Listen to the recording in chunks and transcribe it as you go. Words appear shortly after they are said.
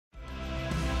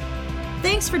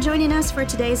Thanks for joining us for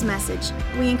today's message.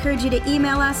 We encourage you to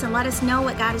email us and let us know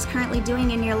what God is currently doing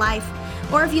in your life.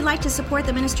 Or if you'd like to support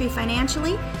the ministry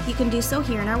financially, you can do so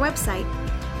here on our website.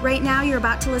 Right now, you're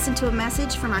about to listen to a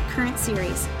message from our current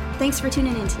series. Thanks for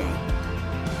tuning in today.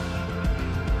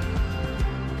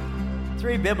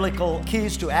 3 biblical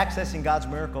keys to accessing God's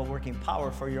miracle working power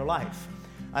for your life.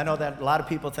 I know that a lot of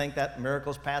people think that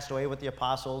miracles passed away with the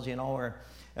apostles, and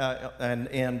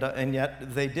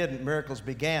yet they didn't. Miracles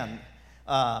began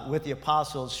with the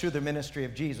apostles through the ministry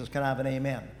of Jesus. Can I have an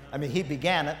amen? I mean, he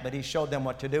began it, but he showed them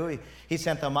what to do. He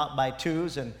sent them out by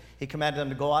twos, and he commanded them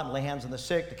to go out and lay hands on the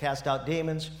sick, to cast out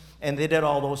demons, and they did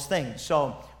all those things.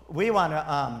 So we want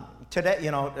to, today,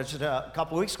 just a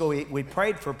couple of weeks ago, we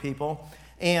prayed for people,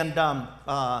 and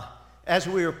as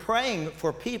we were praying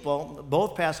for people,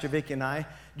 both Pastor Vicki and I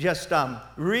just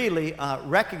really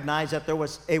recognized that there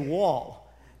was a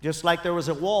wall, just like there was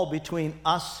a wall between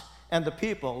us and the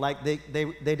people. Like they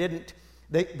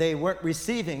weren't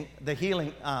receiving the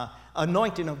healing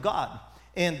anointing of God.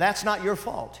 And that's not your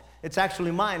fault. It's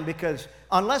actually mine, because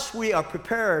unless we are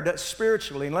prepared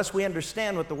spiritually, unless we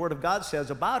understand what the Word of God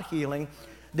says about healing,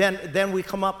 then we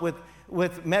come up with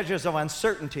measures of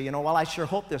uncertainty. Well, I sure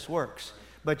hope this works.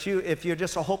 But if you're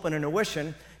just a hoping and a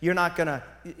wishing, you're not going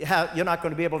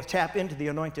to be able to tap into the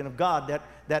anointing of God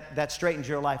that straightens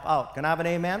your life out. Can I have an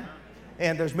amen?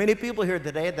 And there's many people here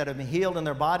today that have been healed in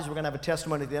their bodies. We're going to have a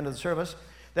testimony at the end of the service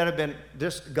that have been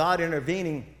just God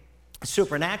intervening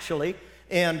supernaturally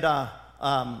and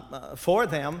for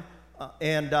them.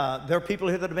 And there are people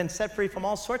here that have been set free from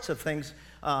all sorts of things,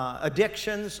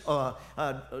 addictions,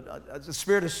 the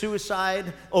spirit of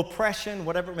suicide, oppression,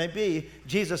 whatever it may be.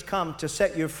 Jesus come to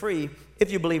set you free.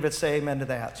 If you believe it, say amen to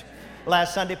that.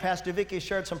 Last Sunday, Pastor Vicki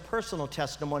shared some personal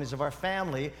testimonies of our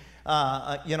family,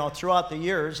 throughout the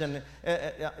years, and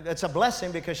it's a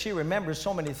blessing because she remembers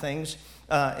so many things,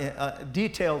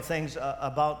 detailed things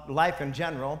about life in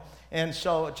general, and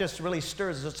so it just really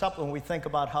stirs us up when we think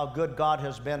about how good God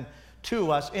has been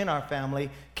to us in our family,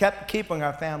 keeping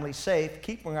our family safe,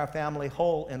 keeping our family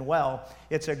whole and well.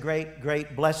 It's a great,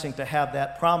 great blessing to have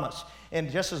that promise.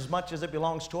 And just as much as it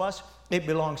belongs to us, it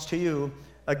belongs to you.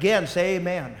 Again, say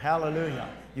amen. Hallelujah.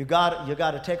 You got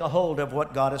to take a hold of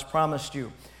what God has promised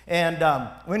you. And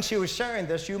when she was sharing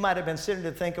this, you might have been sitting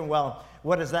there thinking, well,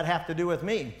 what does that have to do with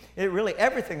me?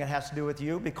 Everything it has to do with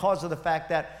you, because of the fact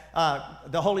that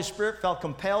the Holy Spirit felt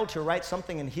compelled to write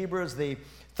something in Hebrews, the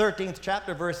 13th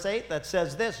chapter, verse 8, that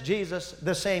says this: Jesus,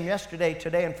 the same yesterday,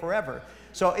 today, and forever.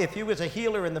 So if you was a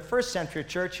healer in the first century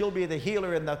church, you'll be the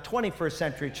healer in the 21st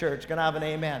century church. Can I have an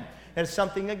amen? And it's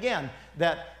something, again,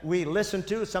 that we listen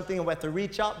to, something we have to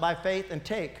reach out by faith and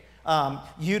take.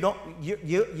 We don't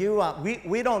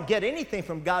get anything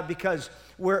from God because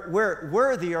we're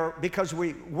worthy, or because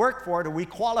we work for it, or we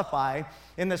qualify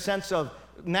in the sense of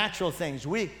natural things.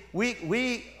 We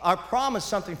are promised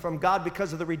something from God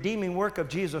because of the redeeming work of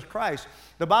Jesus Christ.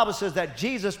 The Bible says that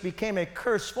Jesus became a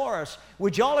curse for us.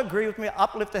 Would you all agree with me?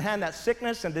 Uplift the hand that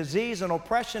sickness and disease and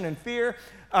oppression and fear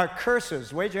are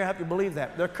curses. Where'd you have to believe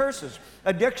that? They're curses.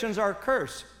 Addictions are a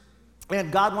curse.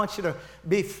 And God wants you to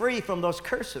be free from those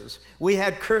curses. We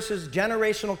had curses,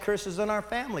 generational curses in our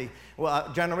family.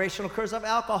 Generational curse of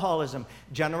alcoholism,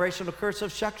 generational curse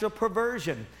of sexual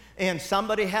perversion. And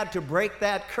somebody had to break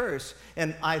that curse.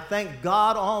 And I thank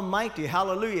God Almighty,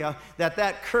 hallelujah,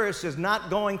 that curse is not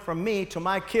going from me to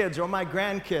my kids or my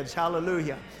grandkids,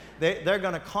 hallelujah. They're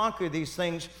going to conquer these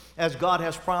things as God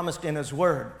has promised in His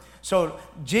Word. So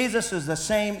Jesus is the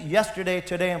same yesterday,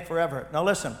 today, and forever. Now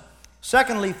listen.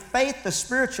 Secondly, faith, the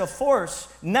spiritual force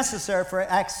necessary for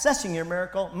accessing your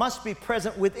miracle, must be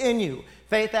present within you.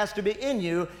 Faith has to be in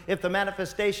you if the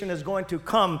manifestation is going to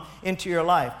come into your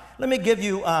life. Let me give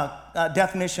you a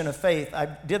definition of faith. I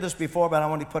did this before, but I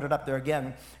want to put it up there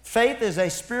again. Faith is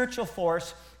a spiritual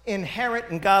force inherent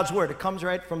in God's Word. It comes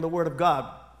right from the Word of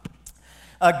God.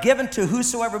 Given to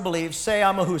whosoever believes. Say,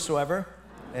 I'm a whosoever.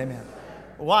 Amen.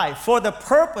 Why? For the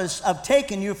purpose of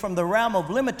taking you from the realm of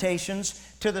limitations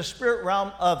to the spirit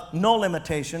realm of no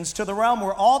limitations, to the realm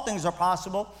where all things are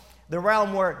possible, the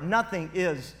realm where nothing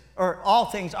is, or all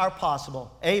things are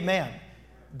possible. Amen.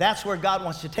 That's where God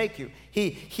wants to take you.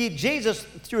 Jesus,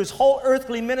 through His whole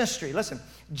earthly ministry, listen,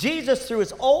 Jesus, through His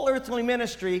whole earthly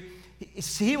ministry,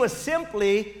 He was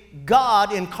simply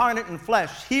God incarnate in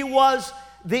flesh. He was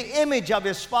the image of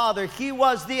His Father. He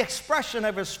was the expression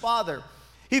of His Father.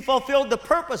 He fulfilled the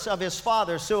purpose of His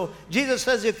Father. So Jesus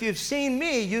says, if you've seen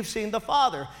me, you've seen the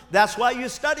Father. That's why you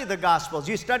study the Gospels.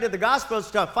 You study the Gospels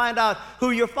to find out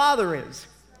who your Father is.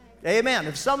 Amen.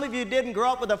 If some of you didn't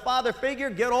grow up with a father figure,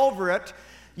 get over it.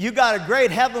 You got a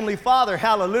great heavenly Father,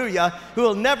 hallelujah, who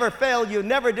will never fail you,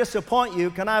 never disappoint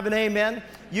you. Can I have an amen?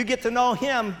 You get to know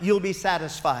him, you'll be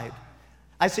satisfied.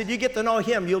 I said, you get to know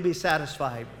him, you'll be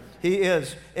satisfied. He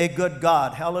is a good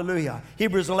God. Hallelujah.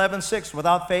 Hebrews 11:6,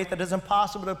 without faith it is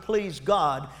impossible to please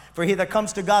God, for he that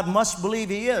comes to God must believe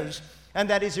he is, and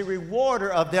that he's a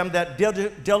rewarder of them that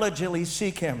diligently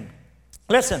seek him.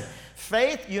 Listen,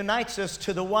 faith unites us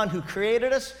to the one who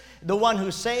created us, the one who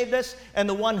saved us, and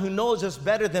the one who knows us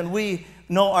better than we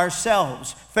know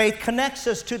ourselves. Faith connects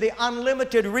us to the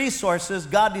unlimited resources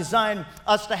God designed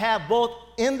us to have both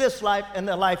in this life and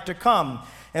the life to come.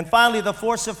 And finally, the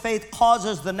force of faith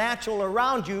causes the natural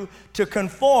around you to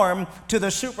conform to the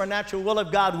supernatural will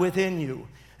of God within you.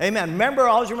 Amen.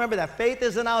 Always remember that faith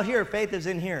isn't out here, faith is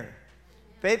in here.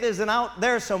 Faith isn't out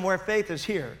there somewhere, faith is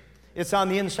here. It's on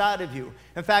the inside of you.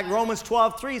 In fact, Romans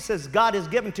 12:3 says God has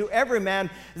given to every man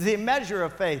the measure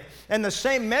of faith. And the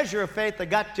same measure of faith that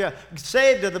got you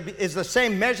saved is the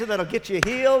same measure that will get you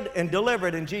healed and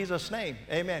delivered in Jesus' name.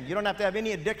 Amen. You don't have to have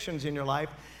any addictions in your life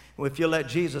if you let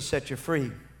Jesus set you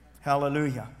free.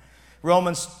 Hallelujah.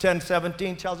 Romans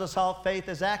 10:17 tells us how faith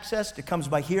is accessed. It comes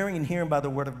by hearing, and hearing by the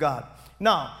word of God.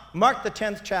 Now, Mark the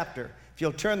 10th chapter. If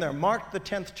you'll turn there, Mark the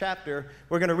 10th chapter,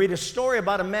 we're going to read a story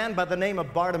about a man by the name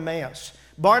of Bartimaeus.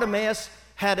 Bartimaeus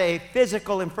had a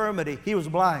physical infirmity. He was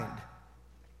blind.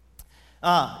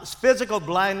 Physical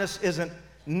blindness isn't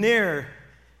near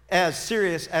as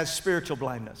serious as spiritual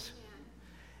blindness.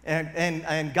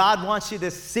 And God wants you to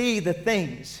see the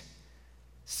things.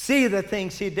 See the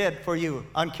things he did for you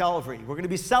on Calvary. We're going to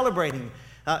be celebrating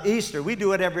Easter. We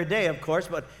do it every day, of course,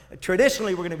 but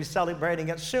traditionally we're going to be celebrating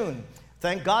it soon.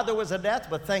 Thank God there was a death,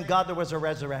 but thank God there was a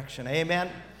resurrection. Amen.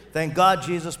 Thank God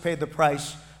Jesus paid the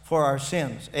price for our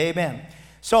sins. Amen.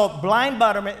 So blind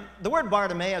Bartimaeus, the word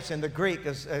Bartimaeus in the Greek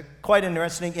is quite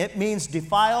interesting. It means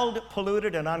defiled,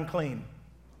 polluted, and unclean.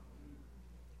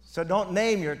 So don't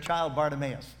name your child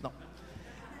Bartimaeus. No.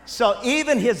 So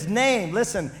even his name,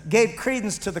 listen, gave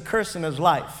credence to the curse in his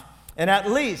life. And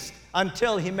at least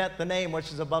until he met the name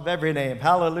which is above every name.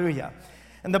 Hallelujah.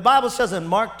 And the Bible says in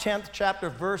Mark 10th chapter,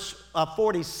 verse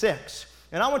 46,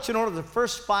 and I want you to notice the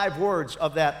first 5 words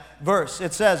of that verse.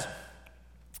 It says,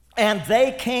 and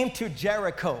they came to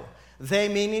Jericho. They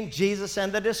meaning Jesus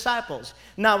and the disciples.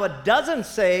 Now it doesn't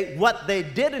say what they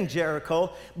did in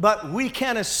Jericho, but we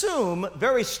can assume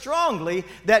very strongly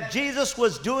that Jesus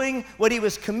was doing what he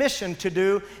was commissioned to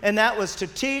do, and that was to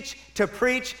teach, to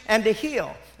preach, and to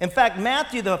heal. In fact,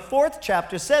 Matthew, the 4th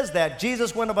chapter, says that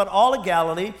Jesus went about all of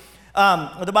Galilee.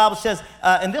 The Bible says,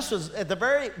 and this was at the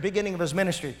very beginning of his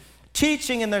ministry,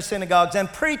 teaching in their synagogues and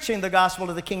preaching the gospel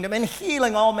of the kingdom and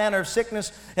healing all manner of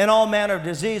sickness and all manner of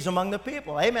disease among the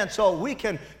people. Amen. So we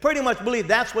can pretty much believe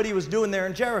that's what he was doing there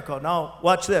in Jericho. Now,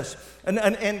 watch this.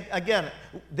 And again,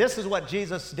 this is what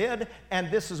Jesus did,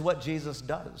 and this is what Jesus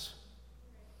does.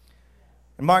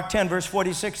 In Mark 10, verse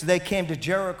 46, they came to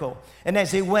Jericho. And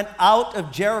as he went out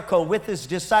of Jericho with his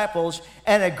disciples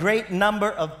and a great number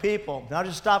of people. Now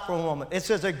just stop for a moment. It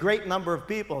says a great number of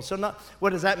people. So what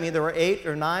does that mean? There were 8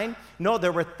 or 9? No,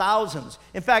 there were thousands.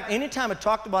 In fact, anytime it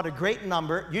talked about a great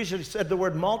number, usually said the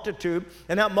word multitude.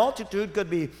 And that multitude could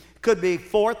be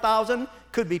 4,000,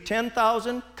 could be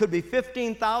 10,000, could be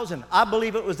 15,000. I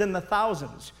believe it was in the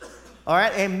thousands. All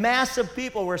right, a mass of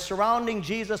people were surrounding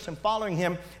Jesus and following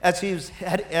him as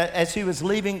he was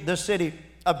leaving the city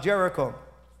of Jericho.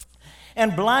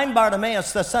 And blind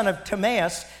Bartimaeus, the son of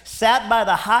Timaeus, sat by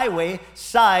the highway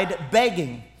side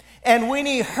begging. And when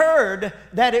he heard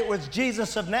that it was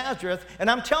Jesus of Nazareth,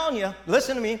 and I'm telling you,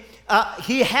 listen to me,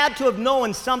 he had to have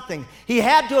known something. He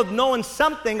had to have known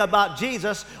something about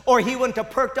Jesus, or he wouldn't have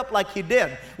perked up like he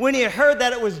did. When he heard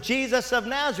that it was Jesus of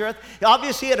Nazareth,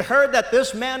 obviously he had heard that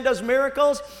this man does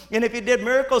miracles, and if he did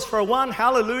miracles for one,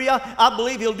 hallelujah, I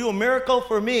believe he'll do a miracle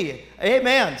for me.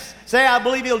 Amen. Say, I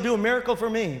believe he'll do a miracle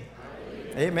for me.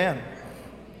 Amen.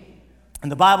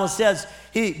 And the Bible says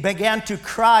he began to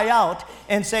cry out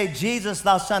and say, Jesus,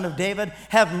 thou son of David,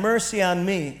 have mercy on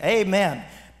me. Amen.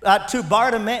 To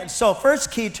Bartimaeus, so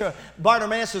first key to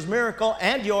Bartimaeus' miracle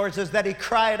and yours is that he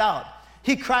cried out.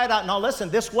 He cried out. Now listen,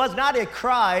 this was not a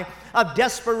cry of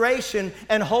desperation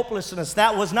and hopelessness.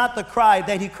 That was not the cry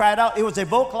that he cried out. It was a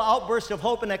vocal outburst of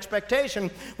hope and expectation,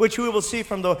 which we will see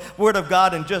from the Word of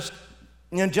God in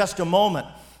just a moment.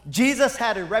 Jesus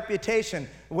had a reputation,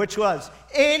 which was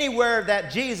anywhere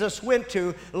that Jesus went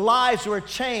to, lives were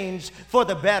changed for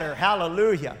the better.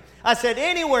 Hallelujah. I said,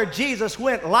 anywhere Jesus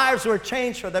went, lives were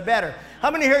changed for the better. How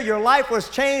many here, your life was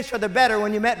changed for the better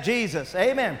when you met Jesus?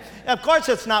 Amen. Of course,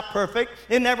 it's not perfect.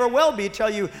 It never will be till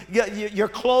you're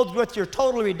clothed with your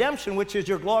total redemption, which is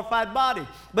your glorified body.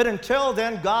 But until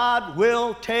then, God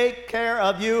will take care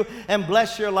of you and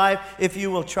bless your life if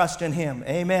you will trust in Him.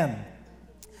 Amen.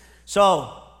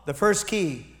 So, the first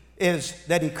key is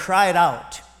that he cried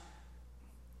out.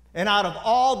 And out of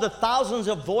all the thousands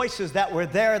of voices that were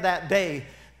there that day,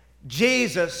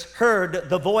 Jesus heard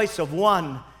the voice of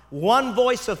one. One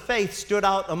voice of faith stood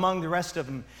out among the rest of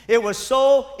them. It was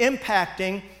so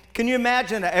impacting. Can you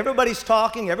imagine that everybody's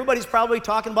talking? Everybody's probably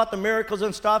talking about the miracles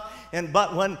and stuff.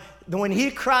 But when he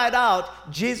cried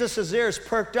out, Jesus' ears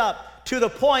perked up to the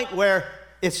point where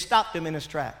it stopped him in his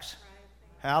tracks.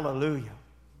 Hallelujah.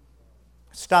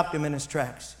 Stopped him in his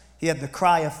tracks. He had the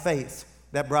cry of faith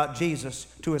that brought Jesus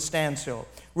to a standstill.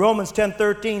 Romans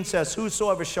 10:13 says,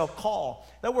 whosoever shall call.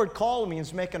 That word call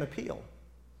means make an appeal.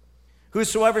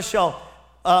 Whosoever shall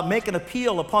make an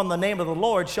appeal upon the name of the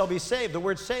Lord shall be saved. The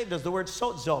word saved is the word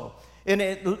sozo. And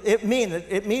it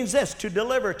means this, to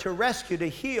deliver, to rescue, to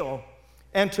heal,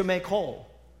 and to make whole.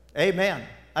 Amen.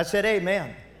 I said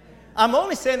amen. I'm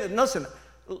only saying that, listen,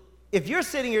 if you're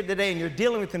sitting here today and you're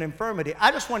dealing with an infirmity,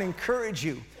 I just want to encourage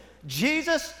you.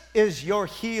 Jesus is your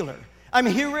healer. I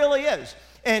mean, He really is.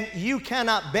 And you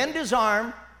cannot bend His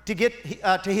arm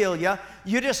to heal you.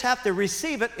 You just have to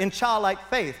receive it in childlike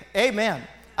faith. Amen.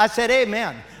 I said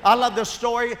amen. I love the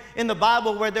story in the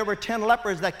Bible where there were 10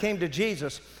 lepers that came to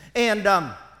Jesus. And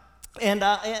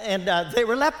they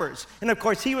were lepers. And of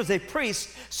course, he was a priest,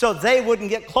 so they wouldn't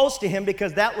get close to him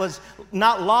because that was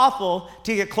not lawful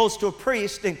to get close to a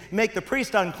priest and make the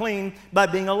priest unclean by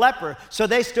being a leper. So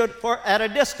they stood at a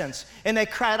distance, and they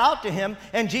cried out to him,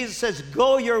 and Jesus says,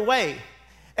 go your way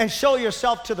and show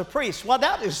yourself to the priest. Well,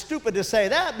 that is stupid to say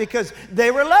that because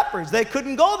they were lepers. They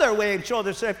couldn't go their way and show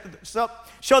themselves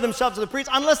to the priest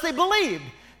unless they believed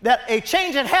that a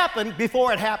change had happened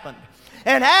before it happened.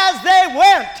 And as they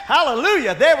went,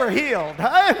 hallelujah, they were healed.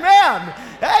 Amen.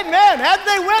 Amen. As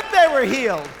they went, they were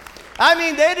healed. I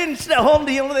mean, they didn't stay home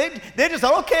to heal. They just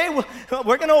thought, okay,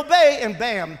 we're going to obey. And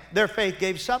bam, their faith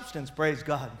gave substance. Praise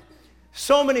God.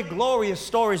 So many glorious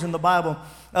stories in the Bible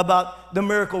about the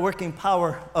miracle-working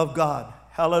power of God.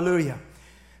 Hallelujah.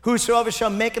 Whosoever shall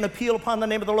make an appeal upon the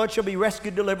name of the Lord shall be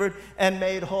rescued, delivered, and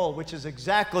made whole, which is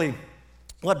exactly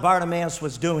what Bartimaeus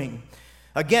was doing.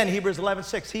 Again, Hebrews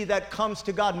 11:6, he that comes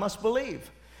to God must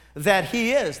believe that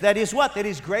He is. That is what? That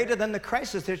He's greater than the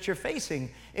crisis that you're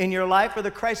facing in your life or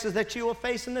the crisis that you will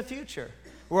face in the future.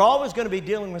 We're always going to be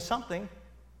dealing with something.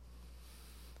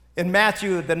 In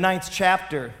Matthew, the 9th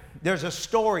chapter, there's a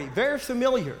story very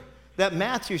familiar that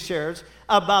Matthew shares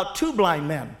about two blind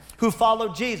men who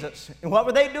followed Jesus. And what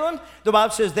were they doing? The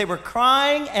Bible says they were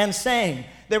crying and saying,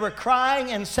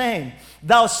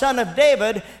 Thou Son of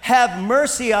David, have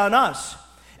mercy on us.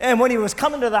 And when he was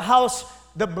coming to the house,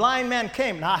 the blind man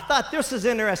came. Now, I thought this is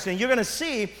interesting. You're going to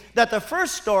see that the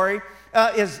first story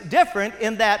is different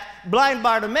in that blind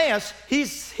Bartimaeus,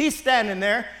 he's standing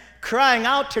there crying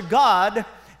out to God,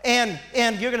 and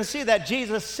you're going to see that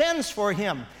Jesus sends for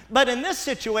him. But in this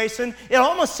situation, it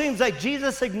almost seems like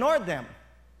Jesus ignored them.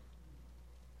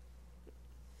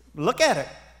 Look at it.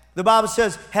 The Bible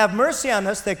says, have mercy on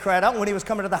us, they cried out. When he was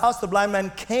coming to the house, the blind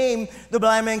man came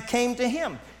to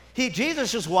him.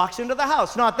 Jesus just walks into the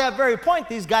house. Now, at that very point,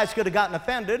 these guys could have gotten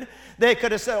offended. They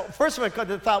could have said, first of all, could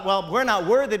have thought, well, we're not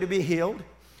worthy to be healed.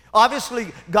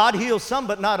 Obviously, God heals some,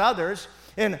 but not others.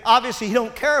 And obviously, He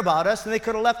don't care about us. And they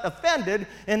could have left offended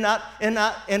and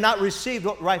not received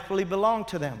what rightfully belonged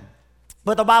to them.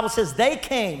 But the Bible says they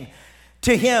came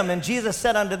to Him, and Jesus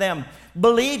said unto them,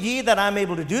 believe ye that I'm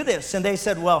able to do this? And they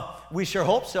said, well, we sure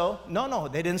hope so. No,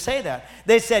 they didn't say that.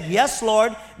 They said, yes,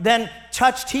 Lord. Then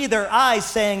touched He their eyes,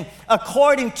 saying,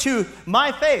 according to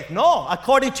my faith. No,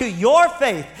 according to your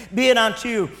faith be it unto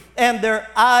you. And their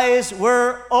eyes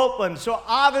were opened. So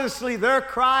obviously their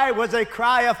cry was a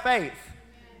cry of faith.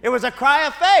 It was a cry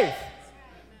of faith.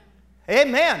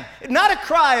 Amen. Not a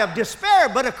cry of despair,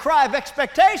 but a cry of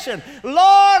expectation. Lord,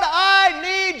 I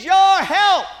need your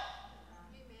help.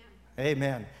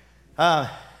 Amen.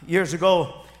 Years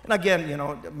ago, and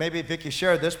again, maybe Vicki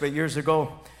shared this, but years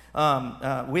ago,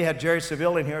 we had Jerry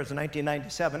Seville in here. It was in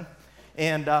 1997.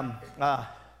 And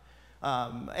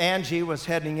Angie was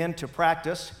heading into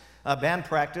practice, band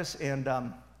practice, and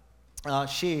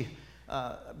she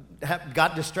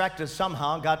got distracted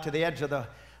somehow, got to the edge of the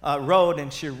road,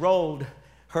 and she rolled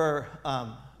her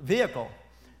vehicle.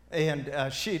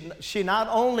 And she not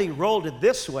only rolled it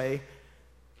this way,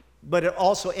 but it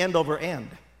also end over end.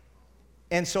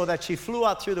 And so that she flew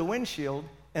out through the windshield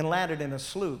and landed in a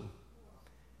slough.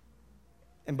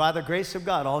 And by the grace of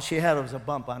God, all she had was a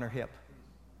bump on her hip.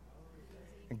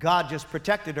 And God just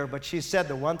protected her, but she said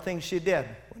the one thing she did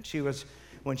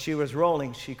when she was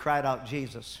rolling, she cried out,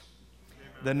 Jesus,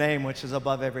 the name which is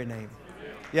above every name.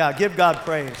 Yeah, give God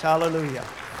praise. Hallelujah.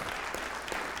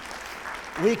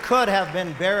 We could have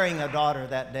been burying a daughter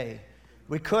that day.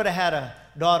 We could have had a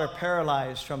daughter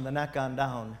paralyzed from the neck on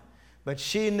down. But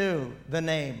she knew the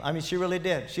name. I mean, she really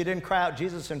did. She didn't cry out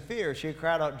Jesus in fear. She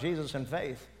cried out Jesus in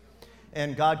faith.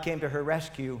 And God came to her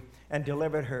rescue and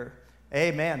delivered her.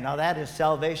 Amen. Now that is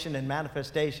salvation and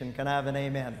manifestation. Can I have an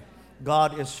amen?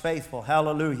 God is faithful.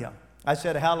 Hallelujah. I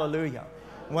said hallelujah.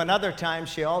 One other time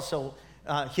she also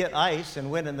hit ice and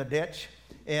went in the ditch.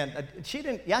 And she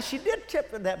did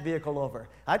tip that vehicle over.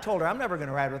 I told her I'm never going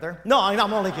to ride with her. No,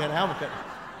 I'm only kidding. I'm kidding.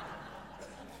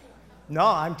 No,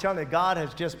 I'm telling you, God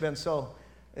has just been so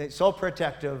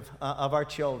protective of our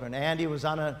children. Andy was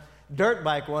on a dirt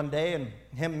bike one day, and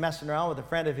him messing around with a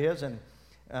friend of his, and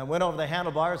went over the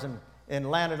handlebars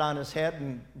and landed on his head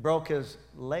and broke his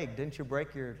leg. Didn't you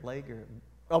break your leg?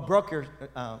 Broke your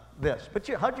this. But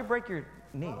how'd you break your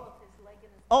knee?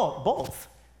 Oh, both.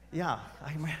 Yeah.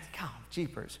 I mean, God,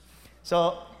 jeepers.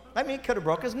 So, I mean, he could have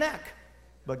broke his neck.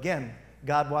 But again,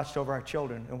 God watched over our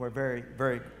children, and we're very,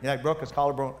 very, he broke his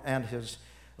collarbone and his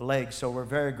leg, so we're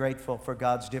very grateful for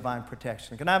God's divine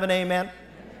protection. Can I have an amen? Amen.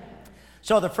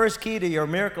 So the first key to your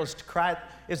miracle is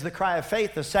the cry of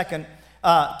faith. The second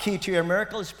key to your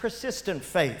miracle is persistent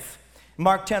faith.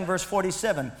 Mark 10, verse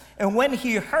 47. And when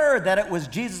he heard that it was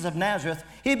Jesus of Nazareth,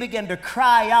 he began to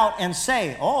cry out and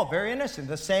say, oh, very innocent,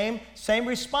 the same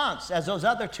response as those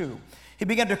other two. He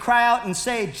began to cry out and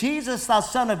say, Jesus, thou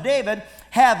son of David,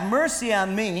 have mercy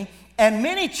on me. And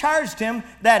many charged him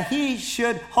that he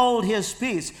should hold his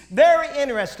peace. Very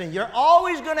interesting. You're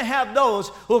always going to have those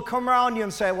who come around you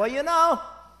and say, well, you know,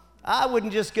 I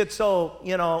wouldn't just get so,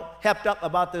 hepped up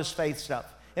about this faith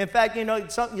stuff. In fact,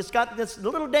 it's got this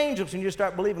little dangerous when you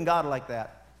start believing God like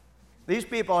that. These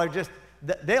people are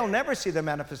they'll never see the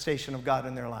manifestation of God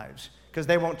in their lives because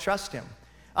they won't trust him.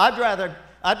 I'd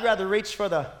rather reach for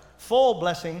the full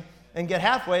blessing and get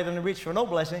halfway than to reach for no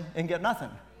blessing and get nothing.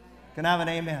 Can I have an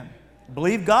amen?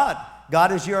 Believe God.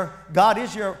 God is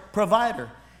your provider.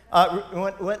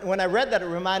 When I read that, it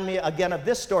reminded me again of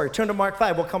this story. Turn to Mark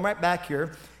 5. We'll come right back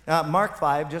here. Mark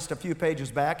 5, just a few pages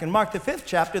back. In Mark the 5th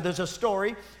chapter, there's a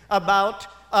story about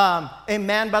a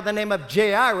man by the name of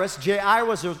Jairus.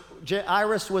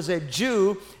 Jairus was a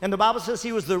Jew, and the Bible says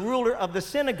he was the ruler of the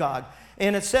synagogue.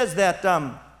 And it says that,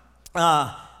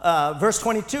 verse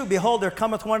 22, behold, there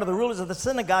cometh one of the rulers of the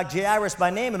synagogue, Jairus by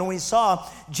name, and when he saw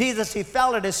Jesus, he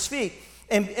fell at his feet.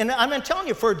 And I'm telling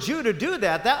you, for a Jew to do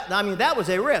that was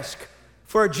a risk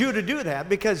for a Jew to do that,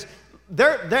 because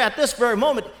they're at this very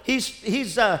moment, he's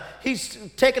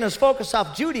taken his focus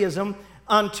off Judaism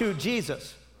onto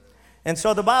Jesus. And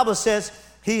so the Bible says,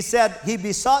 he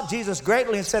besought Jesus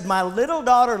greatly and said, my little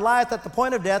daughter lieth at the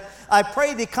point of death. I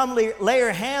pray thee come lay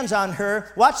your hands on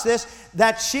her. Watch this,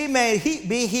 that she may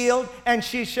be healed and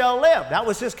she shall live. That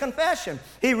was his confession.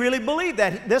 He really believed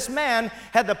that this man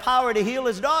had the power to heal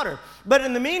his daughter. But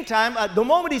in the meantime, the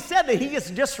moment he said that, he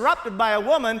gets disrupted by a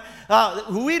woman,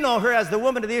 who we know her as the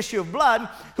woman of the issue of blood,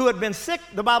 who had been sick,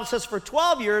 the Bible says, for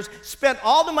 12 years, spent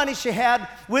all the money she had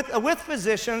with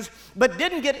physicians, but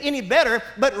didn't get any better,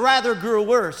 but rather grew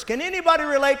worse. Can anybody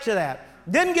relate to that?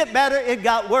 Didn't get better, it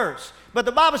got worse. But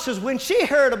the Bible says when she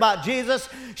heard about Jesus,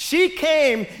 she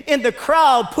came in the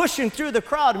crowd, pushing through the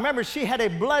crowd. Remember, she had a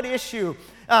blood issue.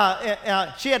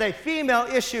 She had a female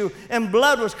issue, and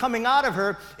blood was coming out of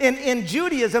her. In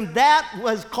Judaism, that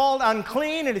was called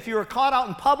unclean, and if you were caught out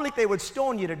in public, they would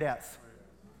stone you to death.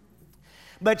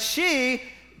 But she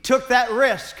took that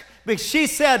risk, because she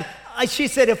said,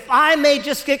 if I may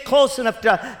just get close enough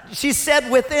she said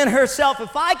within herself,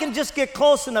 if I can just get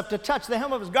close enough to touch the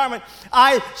hem of his garment,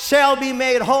 I shall be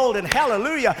made whole. And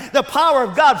hallelujah, the power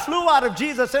of God flew out of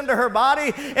Jesus into her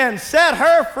body and set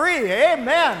her free.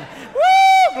 Amen. Woo!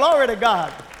 Glory to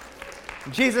God.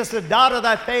 Jesus said, daughter,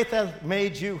 thy faith has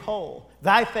made you whole.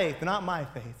 Thy faith, not my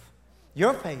faith.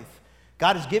 Your faith.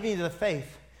 God has given you the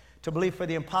faith to believe for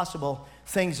the impossible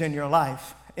things in your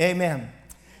life. Amen.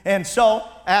 And so,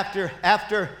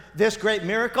 after this great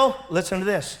miracle, listen to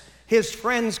this. His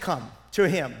friends come to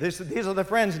him. These are the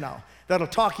friends now that'll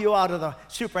talk you out of the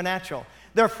supernatural.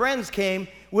 Their friends came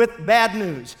with bad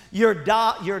news. Your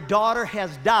daughter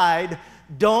has died.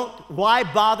 Why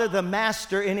bother the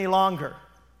master any longer?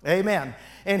 Amen.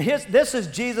 And this is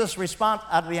Jesus' response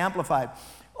out of the Amplified.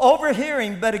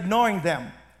 Overhearing but ignoring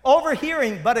them.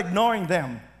 Overhearing but ignoring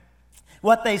them.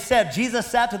 What they said, Jesus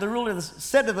said to the ruler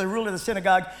of the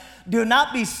synagogue, do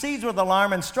not be seized with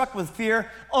alarm and struck with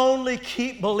fear, only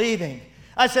keep believing.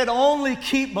 I said, only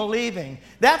keep believing.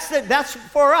 That's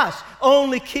for us.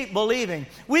 Only keep believing.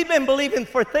 We've been believing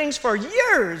for things for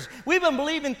years. We've been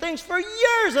believing things for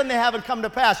years and they haven't come to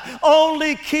pass.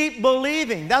 Only keep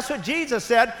believing. That's what Jesus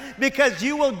said, because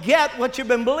you will get what you've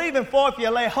been believing for if you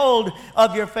lay hold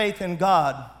of your faith in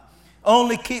God.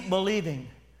 Only keep believing.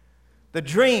 The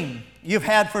dream you've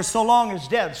had for so long is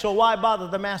dead, so why bother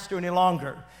the master any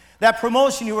longer? That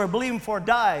promotion you were believing for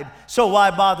died, so why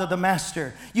bother the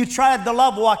master? You tried the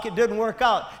love walk, it didn't work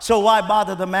out, so why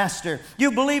bother the master?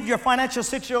 You believed your financial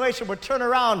situation would turn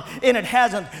around, and it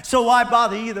hasn't, so why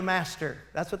bother you, the master?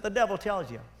 That's what the devil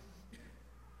tells you.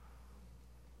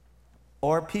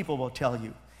 Or people will tell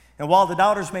you. And while the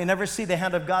doubters may never see the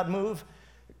hand of God move,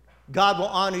 God will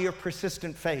honor your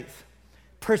persistent faith.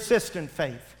 Persistent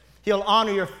faith. He'll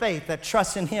honor your faith that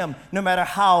trusts in Him no matter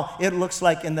how it looks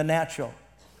like in the natural.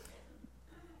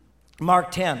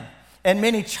 Mark 10, and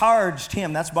many charged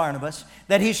him, that's Barnabas,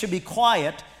 that he should be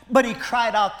quiet, but he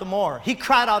cried out the more. He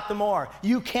cried out the more.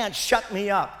 You can't shut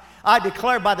me up. I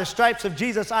declare by the stripes of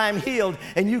Jesus I am healed,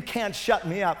 and you can't shut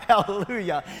me up.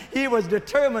 Hallelujah. He was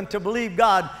determined to believe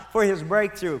God for his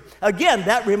breakthrough. Again,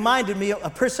 that reminded me of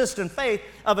a persistent faith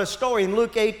of a story in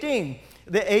Luke 18.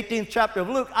 The 18th chapter of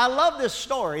Luke. I love this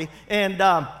story, and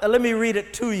let me read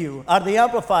it to you out of the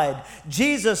Amplified.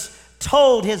 Jesus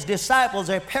told his disciples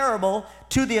a parable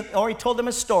he told them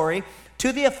a story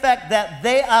to the effect that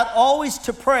they ought always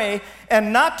to pray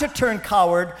and not to turn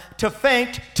coward, to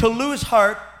faint, to lose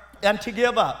heart, and to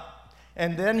give up.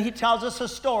 And then he tells us a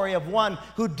story of one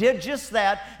who did just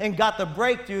that and got the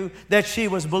breakthrough that she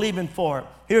was believing for.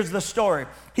 Here's the story.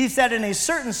 He said, in a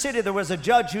certain city there was a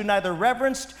judge who neither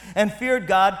reverenced and feared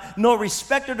God, nor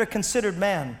respected or considered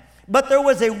man. But there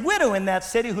was a widow in that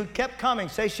city who kept coming.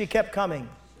 Say, she kept coming.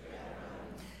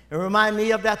 It reminds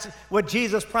me of that's what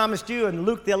Jesus promised you in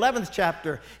Luke the 11th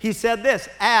chapter. He said this,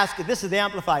 ask, this is the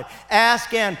Amplified,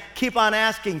 ask and keep on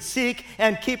asking, seek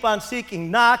and keep on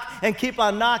seeking, knock and keep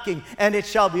on knocking, and it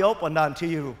shall be opened unto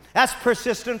you. That's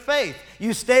persistent faith.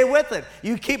 You stay with it.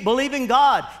 You keep believing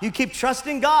God. You keep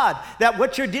trusting God that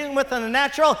what you're dealing with in the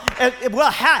natural, it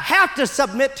will have to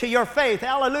submit to your faith.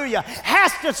 Hallelujah.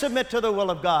 Has to submit to the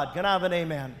will of God. Can I have an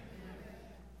amen?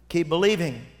 Keep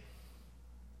believing.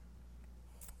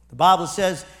 The Bible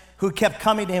says, who kept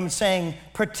coming to him saying,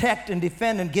 protect and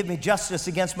defend and give me justice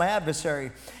against my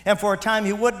adversary. And for a time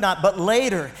he would not, but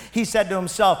later he said to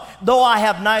himself, though I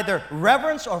have neither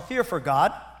reverence or fear for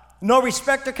God, nor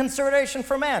respect or consideration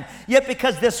for man, yet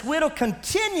because this widow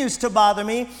continues to bother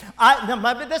me,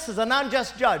 this is an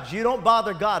unjust judge. You don't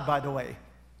bother God, by the way.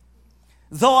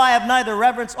 Though I have neither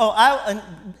reverence,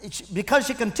 because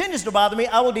she continues to bother me,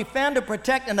 I will defend and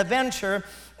protect and avenge her.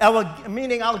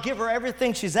 I'll give her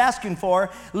everything she's asking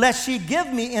for, lest she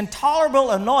give me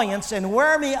intolerable annoyance and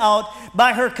wear me out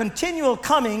by her continual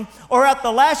coming, or at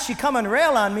the last she come and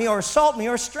rail on me, or assault me,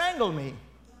 or strangle me.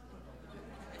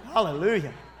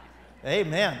 Hallelujah.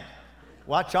 Amen.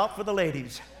 Watch out for the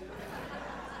ladies.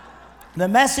 The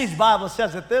Message Bible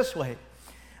says it this way.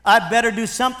 I'd better do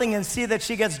something and see that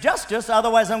she gets justice,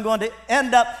 otherwise I'm going to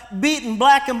end up beaten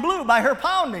black and blue by her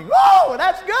pounding. Whoa,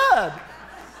 that's good.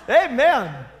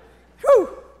 Amen. Whew.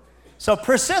 So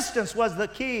persistence was the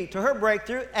key to her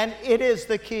breakthrough, and it is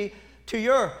the key to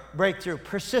your breakthrough.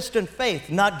 Persistent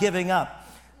faith, not giving up.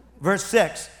 Verse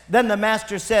 6, then the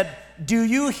master said, do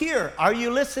you hear? Are you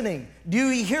listening? Do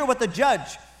you hear what the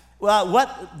judge,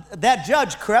 what that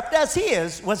judge, corrupt as he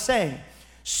is, was saying?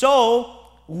 So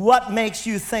what makes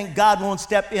you think God won't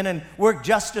step in and work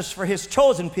justice for his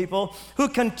chosen people who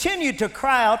continue to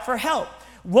cry out for help?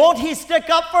 Won't he stick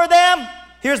up for them?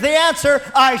 Here's the answer.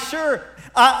 I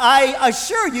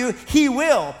assure you, he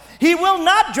will. He will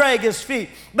not drag his feet.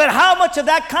 But how much of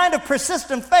that kind of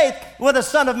persistent faith will the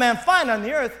Son of Man find on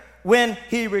the earth when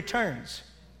he returns?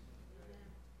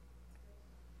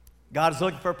 God is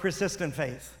looking for persistent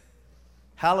faith.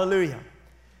 Hallelujah.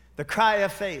 The cry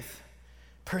of faith.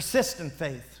 Persistent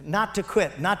faith. Not to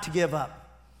quit, not to give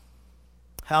up.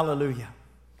 Hallelujah.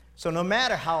 So no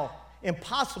matter how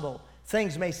impossible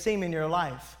things may seem in your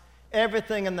life,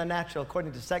 everything in the natural,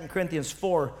 according to 2 Corinthians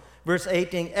 4, verse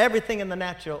 18, everything in the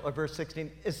natural, or verse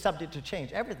 16, is subject to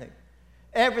change. Everything.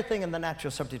 Everything in the natural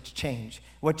is subject to change.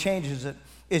 What changes it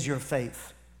is your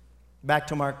faith. Back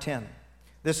to Mark 10.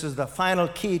 This is the final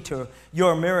key to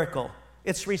your miracle.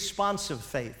 It's responsive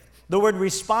faith. The word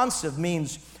responsive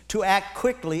means to act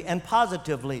quickly and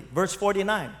positively. Verse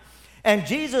 49. And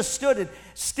Jesus stood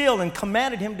still and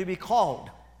commanded him to be called.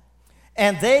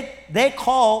 And they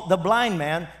call the blind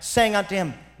man, saying unto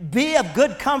him, Be of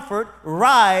good comfort,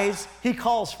 rise, he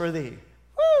calls for thee.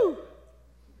 Woo!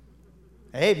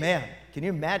 Amen. Can you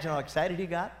imagine how excited he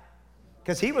got?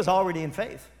 Because he was already in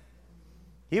faith.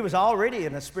 He was already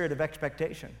in a spirit of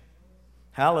expectation.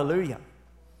 Hallelujah.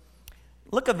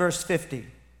 Look at verse 50.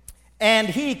 And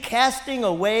he, casting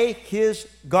away his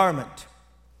garment,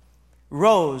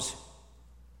 rose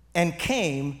and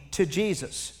came to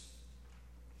Jesus.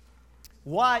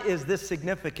 Why is this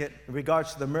significant in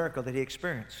regards to the miracle that he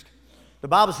experienced? The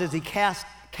Bible says he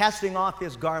casting off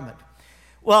his garment.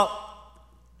 Well,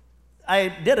 I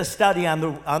did a study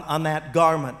on that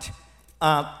garment.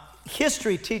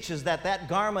 History teaches that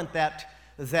garment that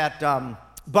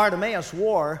Bartimaeus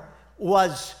wore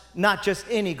was not just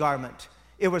any garment.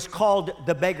 It was called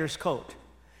the beggar's coat.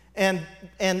 And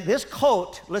this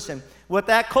coat, listen, what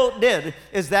that coat did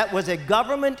is that was a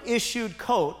government-issued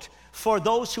coat for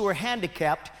those who were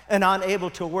handicapped and unable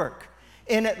to work.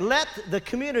 And it let the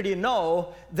community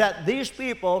know that these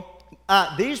people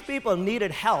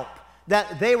needed help,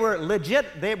 that they were legit.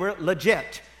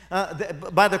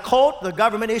 By the coat, the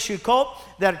government-issued coat,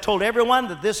 that told everyone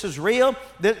that this is real,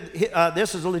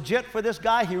 this is legit for this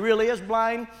guy. He really is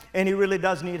blind, and he really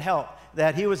does need help,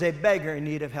 that he was a beggar in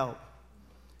need of help.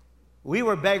 We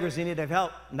were beggars in need of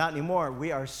help. Not anymore.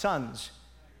 We are sons.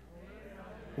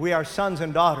 We are sons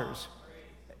and daughters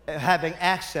having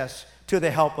access to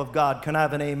the help of God. Can I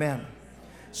have an amen?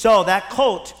 So that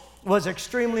coat was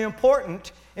extremely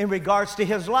important in regards to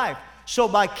his life. So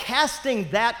by casting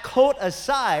that coat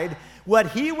aside,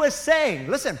 what he was saying,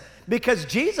 listen, because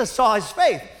Jesus saw his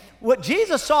faith. What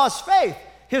Jesus saw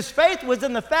his faith was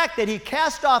in the fact that he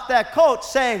cast off that coat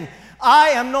saying, I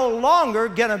am no longer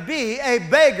going to be a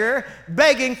beggar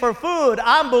begging for food.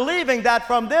 I'm believing that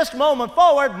from this moment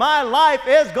forward, my life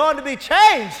is going to be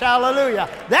changed. Hallelujah.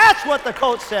 That's what the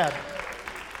coat said.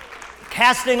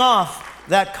 Casting off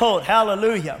that coat.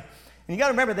 Hallelujah. And you got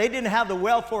to remember, they didn't have the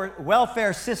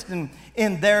welfare system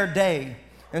in their day.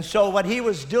 And so what he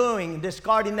was doing,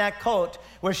 discarding that coat,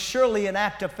 was surely an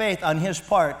act of faith on his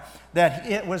part, that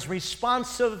it was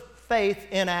responsive faith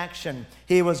in action.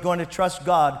 He was going to trust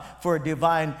God for a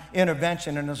divine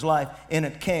intervention in his life, and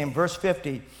it came. Verse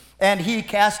 50, and he,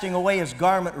 casting away his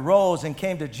garment, rose and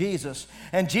came to Jesus.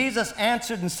 And Jesus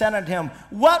answered and said unto him,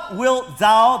 What wilt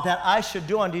thou that I should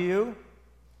do unto you?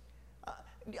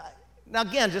 Now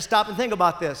again, just stop and think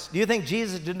about this. Do you think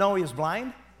Jesus didn't know he was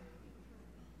blind?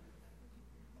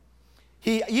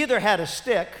 He either had a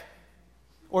stick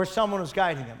or someone was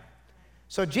guiding him.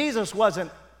 So Jesus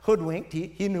wasn't hoodwinked.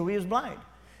 He knew he was blind.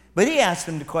 But he asked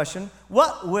him the question,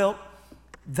 What wilt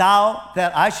thou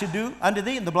that I should do unto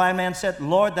thee? And the blind man said,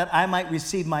 Lord, that I might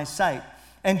receive my sight.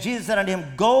 And Jesus said unto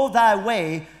him, Go thy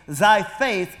way, thy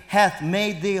faith hath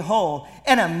made thee whole.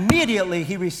 And immediately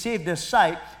he received his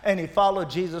sight, and he followed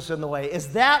Jesus in the way.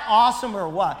 Is that awesome or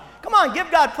what? Come on, give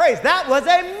God praise. That was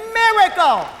a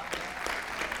miracle.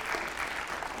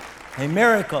 A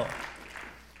miracle.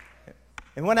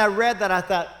 And when I read that, I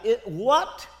thought,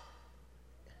 what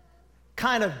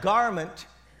kind of garment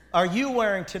are you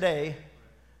wearing today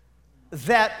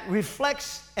that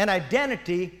reflects an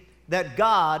identity that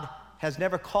God has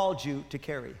never called you to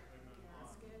carry?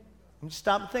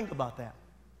 Stop and think about that.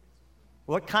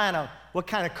 What kind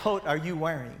of coat are you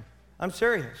wearing? I'm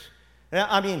serious.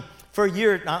 I mean, for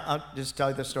years, I'll just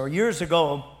tell you this story. Years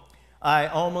ago, I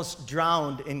almost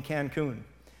drowned in Cancun.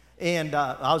 And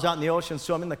I was out in the ocean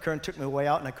swimming. The current took me way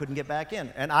out, and I couldn't get back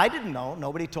in. And I didn't know.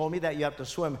 Nobody told me that you have to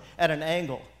swim at an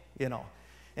angle, you know.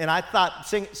 And I thought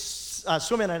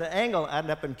swimming at an angle, I'd end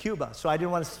up in Cuba. So I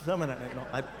didn't want to swim at an angle.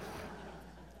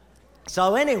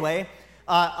 So anyway,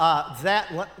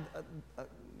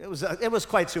 it was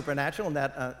quite supernatural in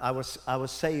that I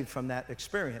was saved from that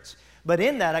experience. But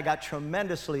in that, I got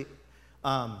tremendously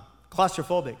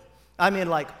claustrophobic. I mean,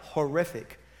 like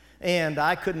horrific. And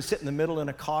I couldn't sit in the middle in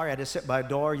a car. I had to sit by a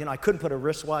door. You know, I couldn't put a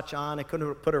wristwatch on. I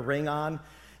couldn't put a ring on.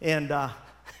 And I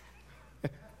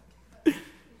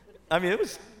mean,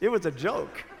 it was a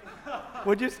joke.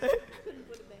 What'd you say?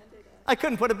 I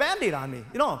couldn't put a Band-Aid on me,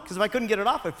 you know, because if I couldn't get it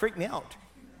off, it freaked me out.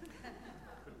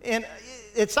 And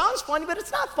it sounds funny, but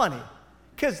it's not funny.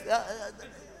 Because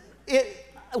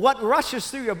what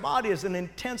rushes through your body is an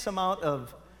intense amount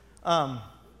of,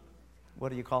 what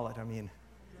do you call it? I mean,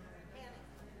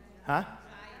 huh?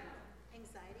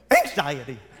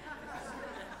 Anxiety.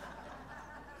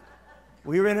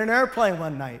 We were in an airplane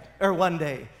one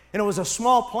day, and it was a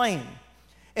small plane.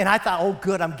 And I thought, oh,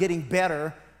 good, I'm getting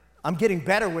better. I'm getting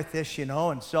better with this,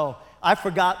 and so I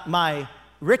forgot my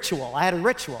ritual. I had a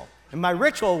ritual, and my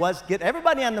ritual was get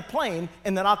everybody on the plane,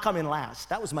 and then I'll come in last.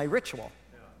 That was my ritual.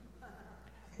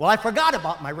 Well, I forgot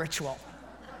about my ritual.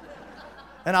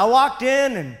 And I walked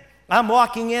in, and I'm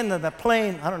walking into the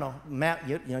plane. I don't know, Matt,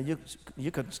 you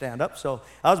couldn't stand up, so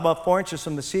I was about 4 inches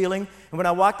from the ceiling. And when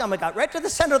I walked down, I got right to the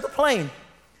center of the plane.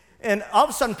 And all of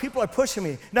a sudden, people are pushing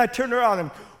me. And I turned around, and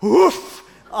whoosh,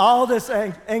 all this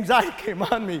anxiety came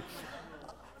on me.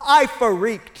 I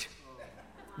freaked.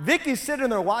 Vicky's sitting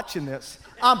there watching this.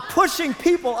 I'm pushing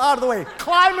people out of the way,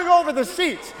 climbing over the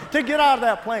seats to get out of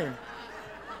that plane.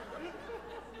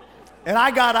 And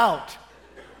I got out.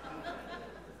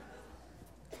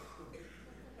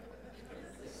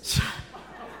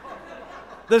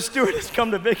 The stewardess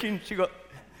come to Vicky, and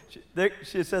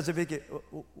she says to Vicky,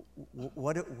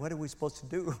 what are we supposed to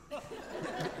do?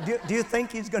 Do you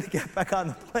think he's going to get back on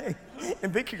the plane?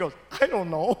 And Vicky goes, I don't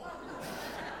know.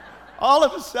 All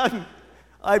of a sudden,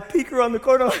 I peek her on the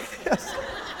corner like this.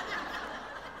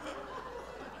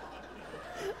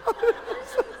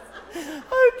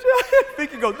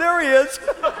 Vicky goes, there he is.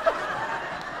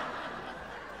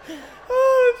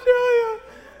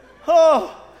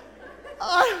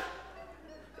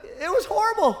 It was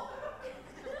horrible.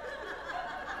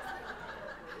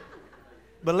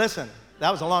 But listen,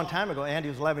 that was a long time ago. Andy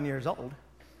was 11 years old.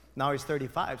 Now he's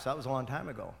 35, so that was a long time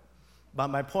ago. But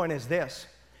my point is this.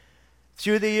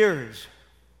 Through the years,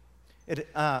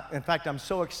 in fact, I'm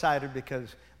so excited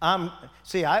because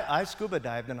I scuba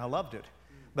dived and I loved it.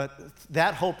 But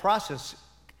that whole process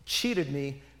cheated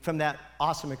me from that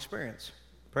awesome experience.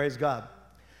 Praise God.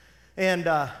 And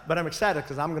but I'm excited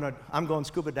because I'm going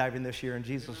scuba diving this year in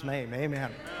Jesus' name.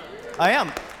 Amen. I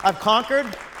am. I've conquered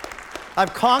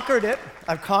it.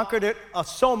 I've conquered it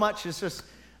so much. It's just,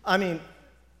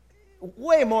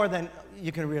 way more than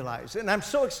you can realize. And I'm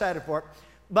so excited for it.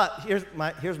 But here's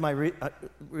my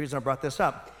reason I brought this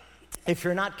up. If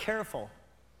you're not careful,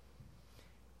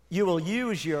 you will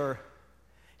use your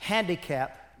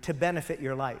handicap to benefit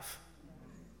your life,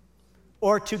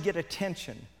 or to get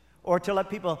attention, or to let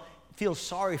people feel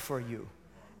sorry for you.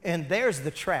 And there's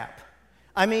the trap.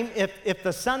 If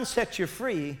the Son sets you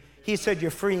free, he said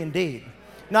you're free indeed.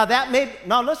 Now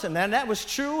listen, man, that was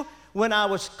true when I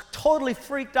was totally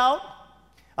freaked out.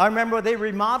 I remember they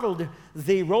remodeled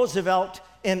the Roosevelt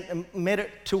and made it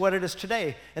to what it is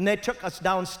today. And they took us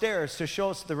downstairs to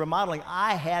show us the remodeling.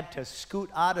 I had to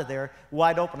scoot out of there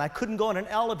wide open. I couldn't go in an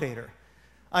elevator.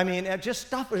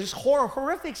 Just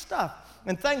horrific stuff.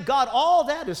 And thank God all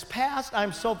that is past.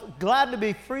 I'm so glad to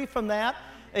be free from that.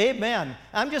 Amen.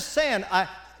 I'm just saying,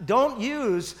 don't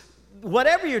use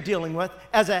whatever you're dealing with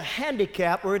as a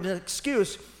handicap or an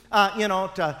excuse,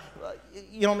 to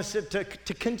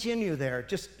continue there.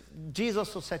 Just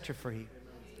Jesus will set you free.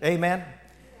 Amen.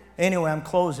 Anyway, I'm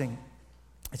closing.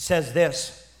 It says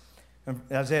this, in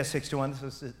Isaiah 61.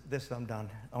 This I'm done.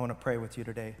 I want to pray with you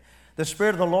today. The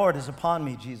Spirit of the Lord is upon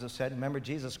me, Jesus said. Remember,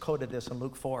 Jesus quoted this in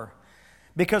Luke 4.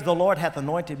 Because the Lord hath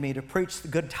anointed me to preach the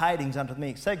good tidings unto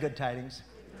me. Say good tidings.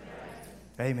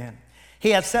 Amen. He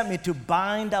hath sent me to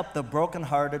bind up the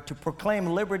brokenhearted, to proclaim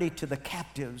liberty to the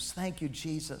captives. Thank you,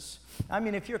 Jesus.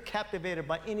 If you're captivated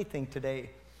by anything today,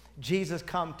 Jesus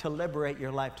come to liberate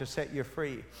your life, to set you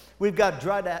free. We've got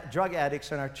drug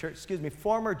addicts in our church,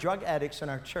 former drug addicts in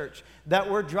our church that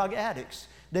were drug addicts.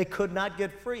 They could not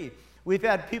get free. We've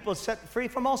had people set free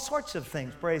from all sorts of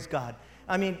things, praise God.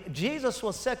 Jesus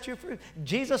will set you free.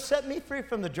 Jesus set me free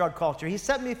from the drug culture. He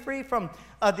set me free from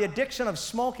the addiction of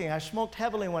smoking. I smoked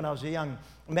heavily when I was a young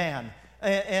man.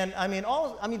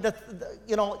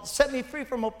 Set me free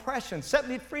from oppression. Set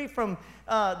me free from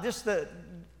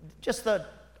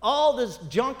all this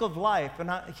junk of life.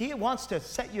 And he wants to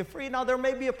set you free. Now, there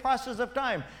may be a process of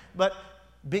time, but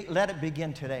let it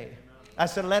begin today. I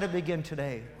said, let it begin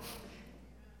today.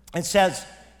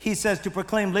 He says, to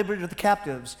proclaim liberty to the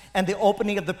captives and the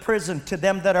opening of the prison to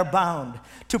them that are bound,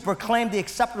 to proclaim the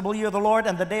acceptable year of the Lord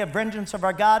and the day of vengeance of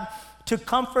our God, to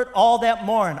comfort all that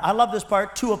mourn. I love this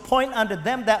part. To appoint unto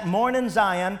them that mourn in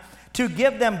Zion, to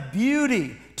give them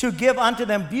beauty, to give unto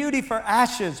them beauty for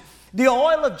ashes, the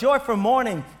oil of joy for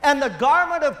mourning, and the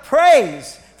garment of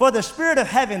praise for the spirit of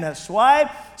heaviness.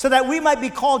 Why? So that we might be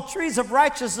called trees of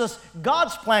righteousness,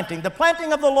 God's planting, the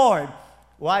planting of the Lord.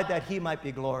 Why? That he might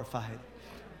be glorified.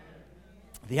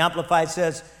 The Amplified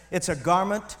says, it's a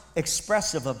garment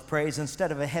expressive of praise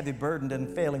instead of a heavy burdened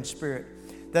and failing spirit,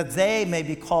 that they may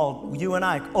be called, you and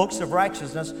I, oaks of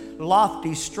righteousness,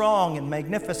 lofty, strong, and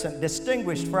magnificent,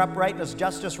 distinguished for uprightness,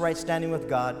 justice, right standing with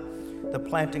God, the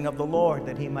planting of the Lord,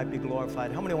 that he might be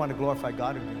glorified. How many want to glorify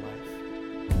God in your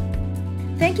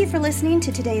life? Thank you for listening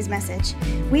to today's message.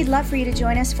 We'd love for you to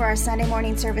join us for our Sunday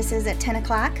morning services at 10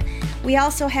 o'clock. We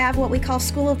also have what we call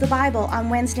School of the Bible on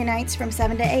Wednesday nights from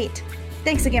 7 to 8.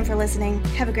 Thanks again for listening.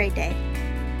 Have a great day.